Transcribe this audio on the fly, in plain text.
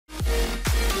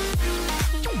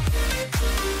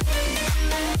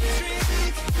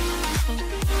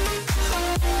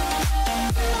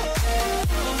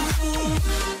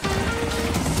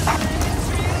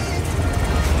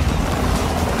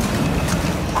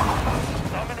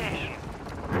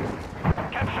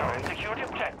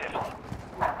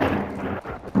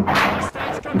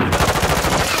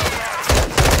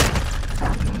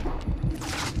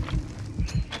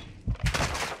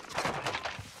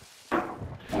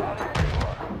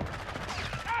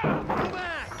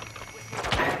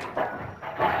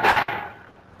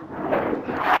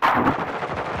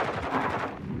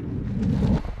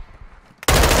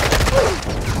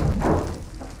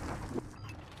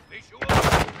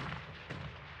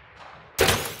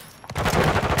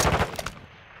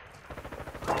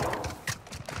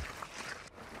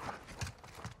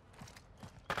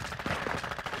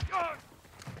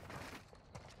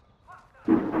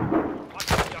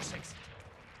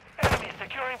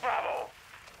Securing Bravo.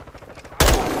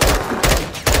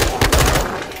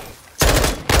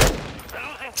 They're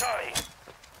losing Charlie.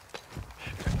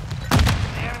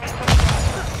 The enemy took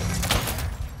Bravo.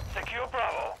 Secure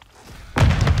Bravo.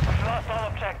 We've lost all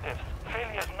objectives.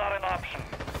 Failure is not an option.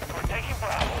 We're taking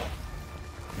Bravo.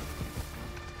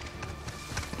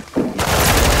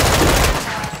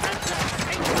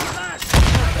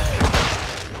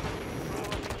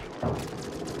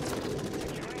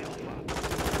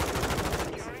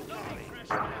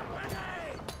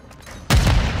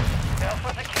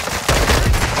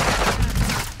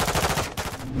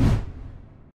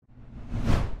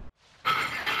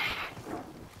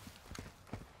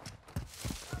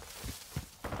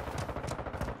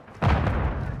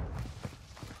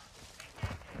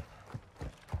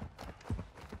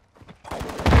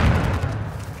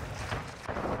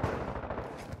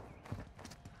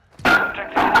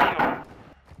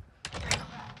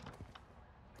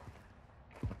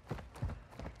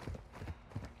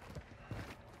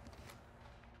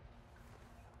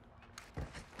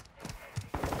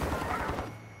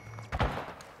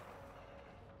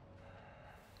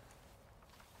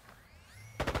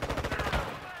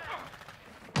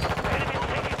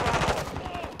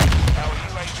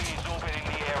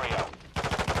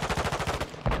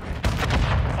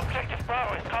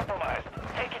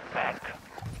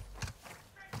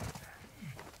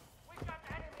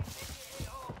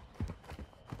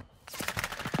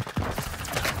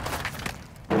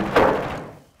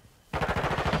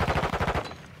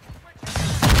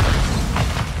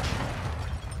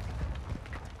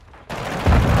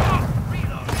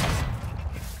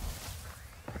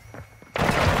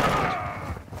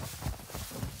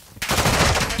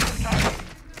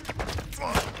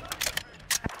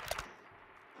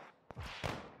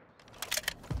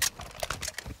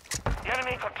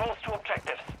 Controls two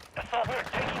objectives. Assault, we're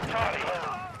taking Charlie.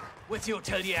 With you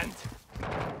till the end.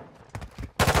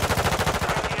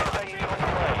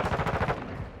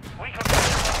 We control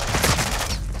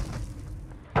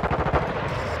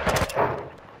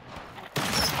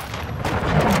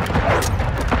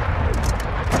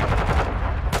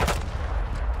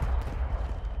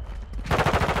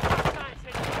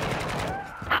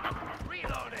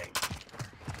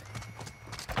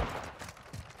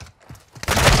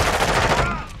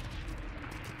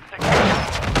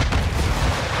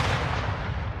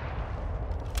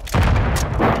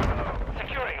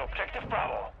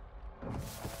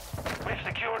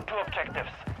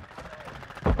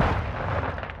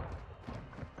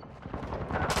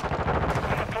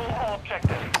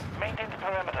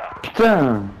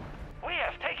Putain! We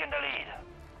have taken the lead.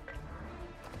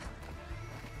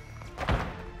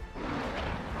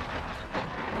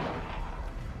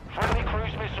 Friendly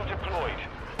cruise missile deployed.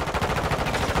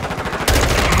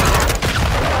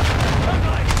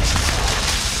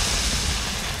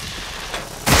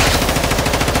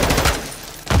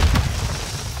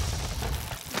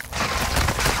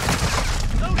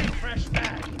 Loading fresh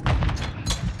mag.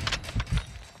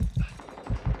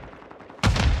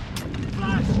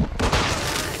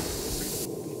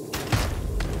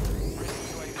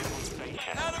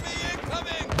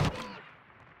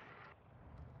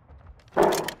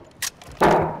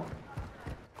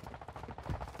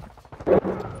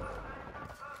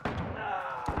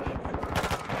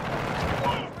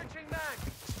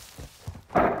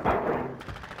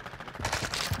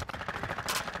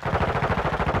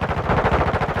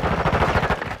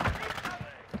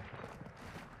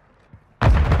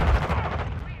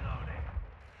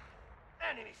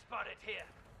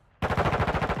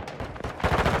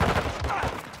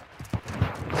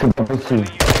 C'est pas possible.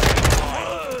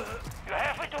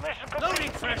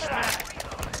 Loading fresh mag.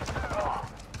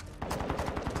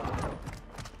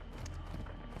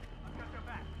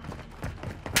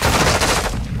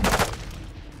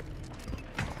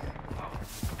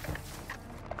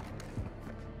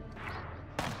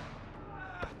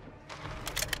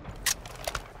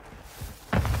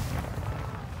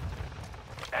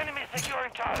 Enemy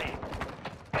securing Charlie.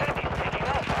 Enemy taking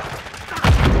Alpha.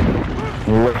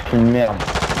 Ouais, c'est une merde.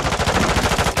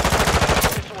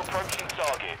 Approaching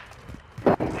target.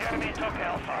 The enemy took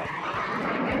Alpha.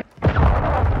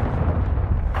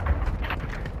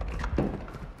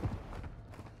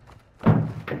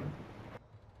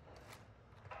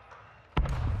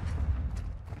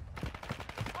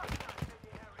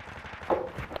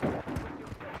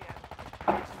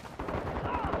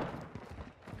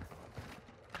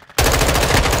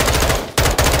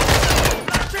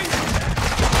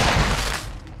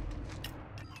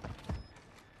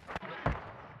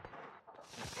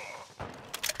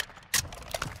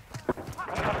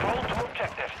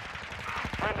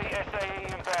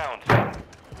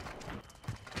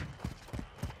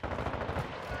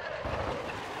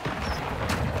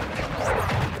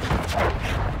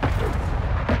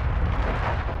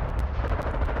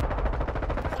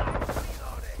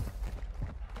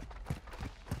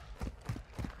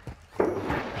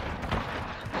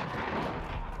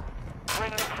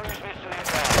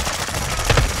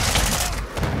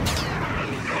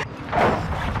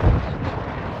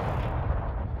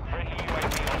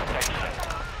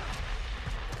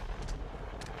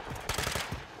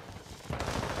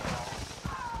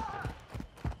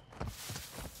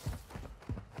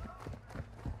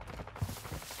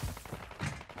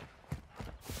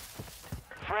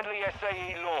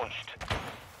 UAE launched.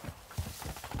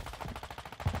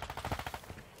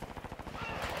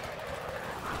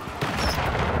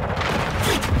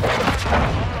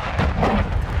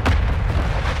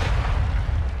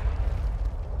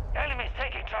 Enemies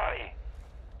taking Charlie.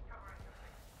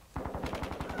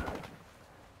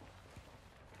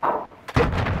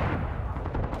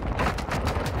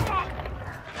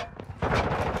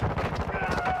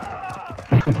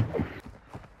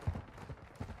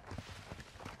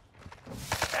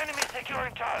 Enemy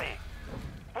securing Charlie.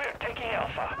 We're taking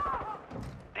Alpha.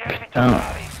 The enemy took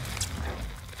Charlie.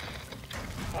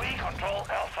 We control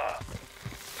Alpha.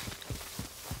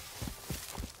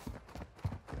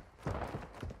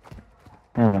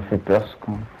 Elle m'a fait peur ce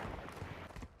con.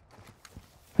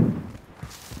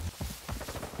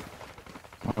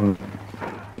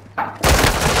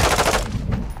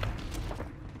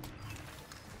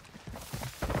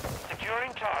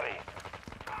 Securing Charlie.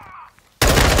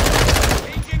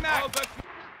 Changing mag.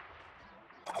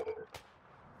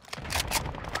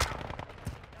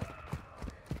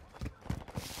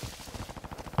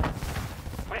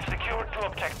 We've secured 2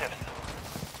 objectives.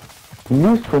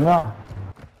 Nous ce connard.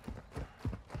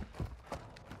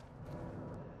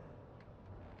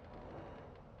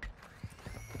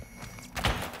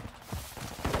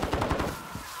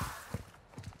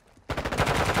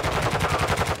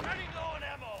 Running low on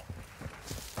ammo.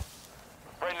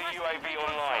 Friendly UAV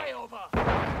online. Flyover.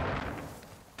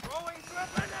 Throwing through a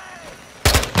grenade.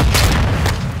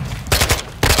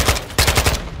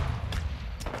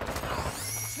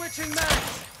 Switching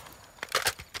mags.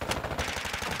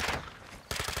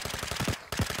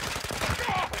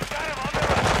 We've got him on the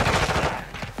run.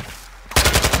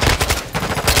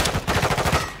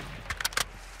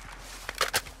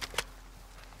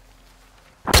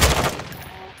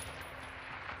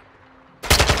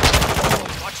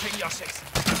 Watching your six.